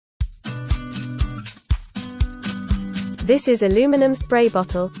This is aluminum spray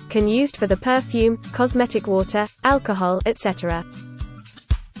bottle, can used for the perfume, cosmetic water, alcohol, etc.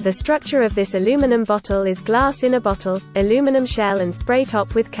 The structure of this aluminum bottle is glass inner bottle, aluminum shell and spray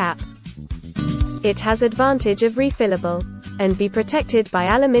top with cap. It has advantage of refillable and be protected by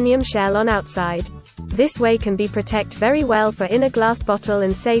aluminium shell on outside. This way can be protect very well for inner glass bottle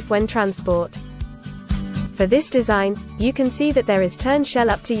and safe when transport. For this design, you can see that there is turn shell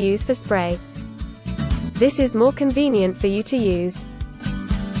up to use for spray. This is more convenient for you to use.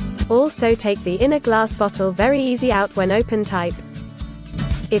 Also take the inner glass bottle very easy out when open type.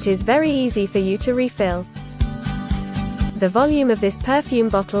 It is very easy for you to refill. The volume of this perfume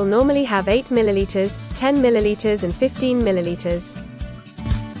bottle normally have 8 ml, 10 ml and 15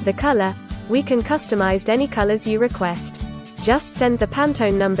 ml. The color, we can customize any colors you request. Just send the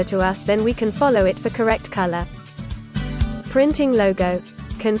Pantone number to us, then we can follow it for correct color. Printing logo.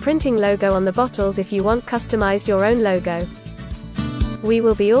 Can printing logo on the bottles if you want customized your own logo. We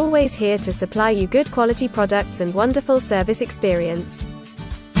will be always here to supply you good quality products and wonderful service experience.